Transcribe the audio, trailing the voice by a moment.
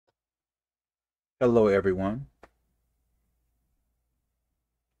Hello, everyone.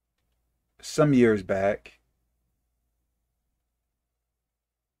 Some years back,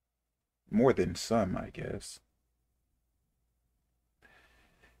 more than some, I guess,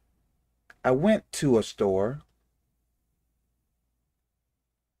 I went to a store,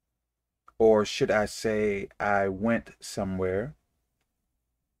 or should I say, I went somewhere,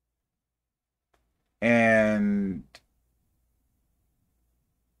 and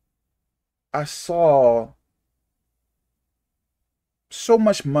I saw so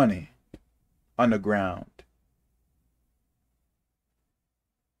much money on the ground.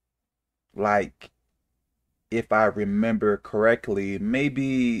 Like, if I remember correctly,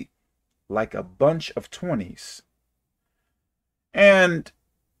 maybe like a bunch of 20s. And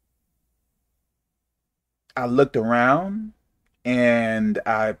I looked around and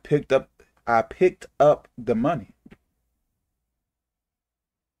I picked up the money.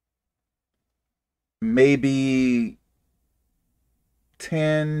 Maybe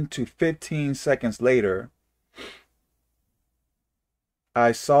 10 to 15 seconds later,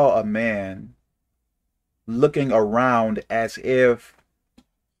 I saw a man looking around as if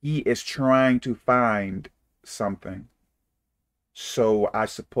he is trying to find something. So I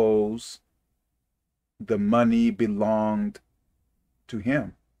suppose the money belonged to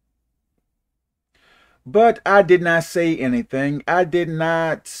him. But I did not say anything. I did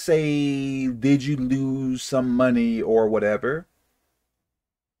not say, "Did you lose some money or whatever?"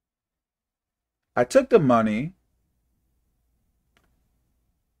 I took the money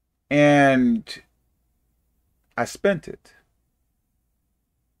and I spent it.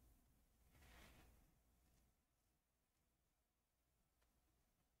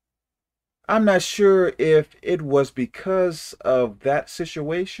 I'm not sure if it was because of that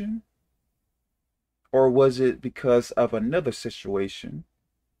situation or was it because of another situation.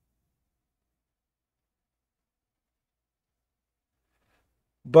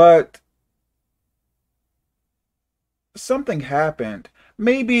 But something happened.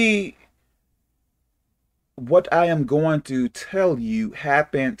 Maybe what I am going to tell you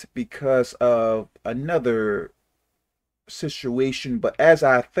happened because of another situation, but as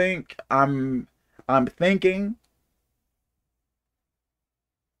I'm thinking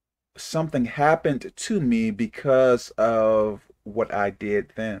something happened to me because of what I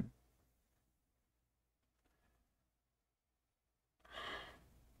did then.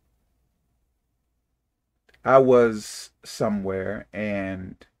 I was somewhere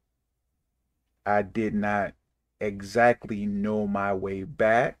and I did not exactly know my way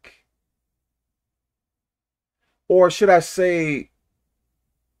back. Or should I say,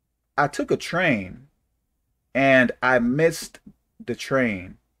 I took a train and I missed the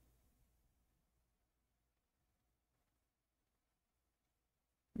train.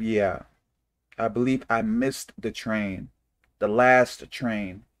 Yeah, I believe I missed the train, the last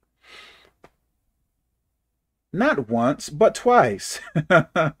train. Not once, but twice.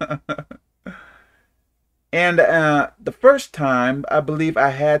 And the first time, I believe I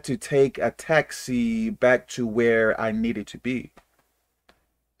had to take a taxi back to where I needed to be.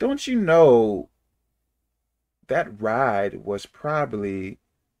 Don't you know that ride was probably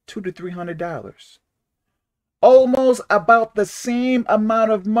 $200 to $300? Almost about the same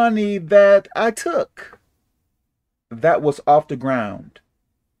amount of money that I took. That was off the ground.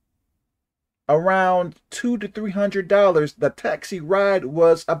 Around $200 to $300, the taxi ride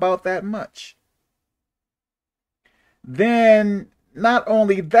was about that much. Then, not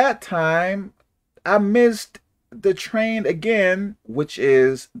only that time, I missed the train again, which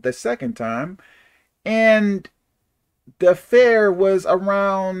is the second time, and the fare was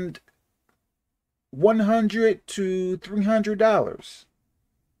around $100 to $300.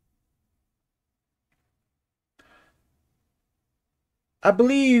 I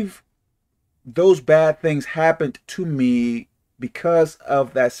believe those bad things happened to me because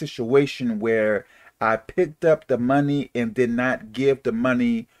of that situation where I picked up the money and did not give the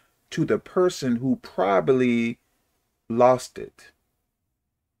money to the person who probably lost it.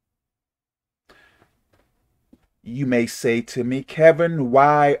 You may say to me, "Kevin,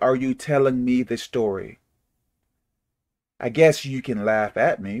 why are you telling me this story?" I guess you can laugh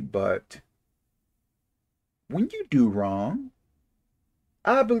at me, but when you do wrong,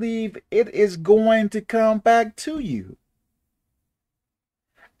 I believe it is going to come back to you.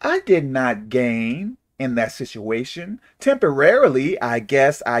 I did not gain in that situation. Temporarily, I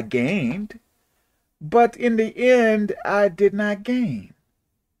guess I gained, but in the end, I did not gain.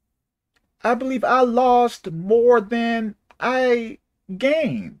 I believe I lost more than I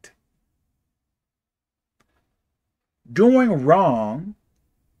gained. Doing wrong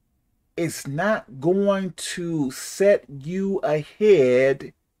it's not going to set you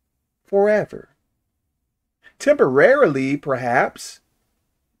ahead forever. Temporarily, perhaps,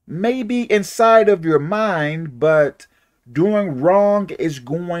 maybe inside of your mind, but doing wrong is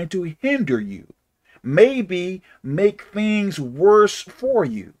going to hinder you. Maybe make things worse for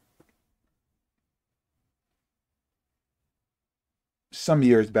you. Some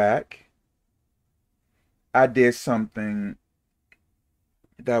years back, I did something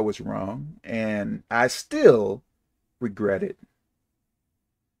that was wrong, and I still regret it.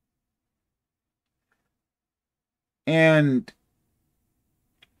 And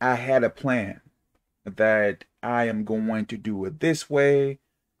I had a plan that I am going to do it this way,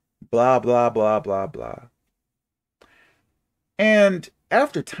 blah, blah, blah, blah, blah. And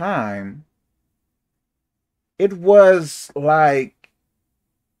after time, it was like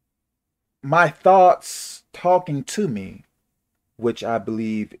my thoughts talking to me, which I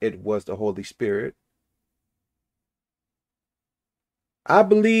believe it was the Holy Spirit. I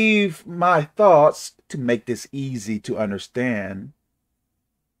believe my thoughts, to make this easy to understand,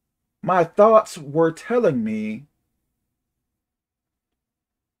 my thoughts were telling me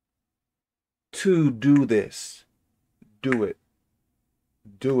to do this, do it,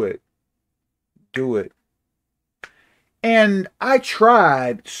 do it, do it. And I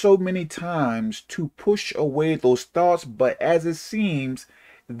tried so many times to push away those thoughts, but as it seems,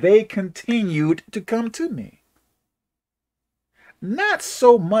 they continued to come to me. Not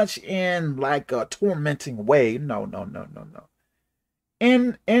so much in like a tormenting way. No, no, no, no, no.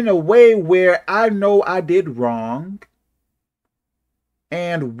 In a way where I know I did wrong,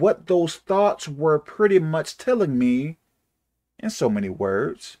 and what those thoughts were pretty much telling me, in so many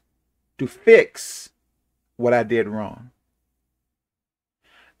words, to fix what I did wrong.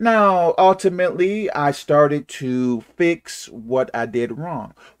 Now, ultimately, I started to fix what I did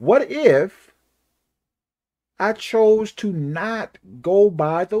wrong. What if I chose to not go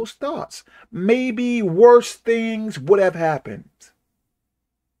by those thoughts? Maybe worse things would have happened.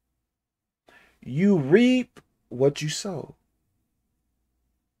 You reap what you sow.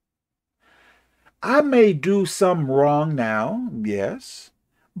 I may do some wrong now, yes,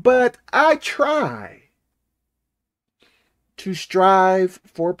 but I try to strive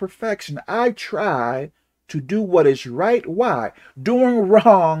for perfection. I try to do what is right. Why? Doing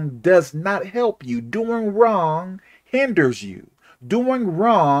wrong does not help you. Doing wrong hinders you. Doing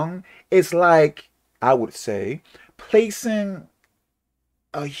wrong is like, I would say, placing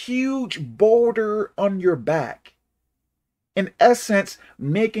a huge boulder on your back. In essence,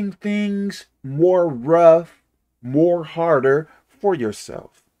 making things more rough, more harder for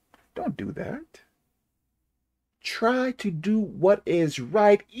yourself. Don't do that. Try to do what is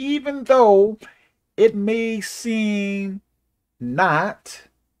right, even though it may seem not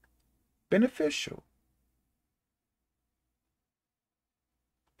beneficial.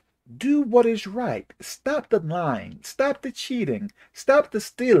 Do what is right. Stop the lying. Stop the cheating. Stop the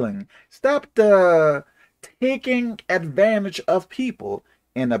stealing. Stop the taking advantage of people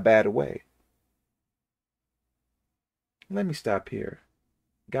in a bad way. Let me stop here.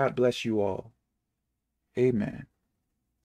 God bless you all. Amen.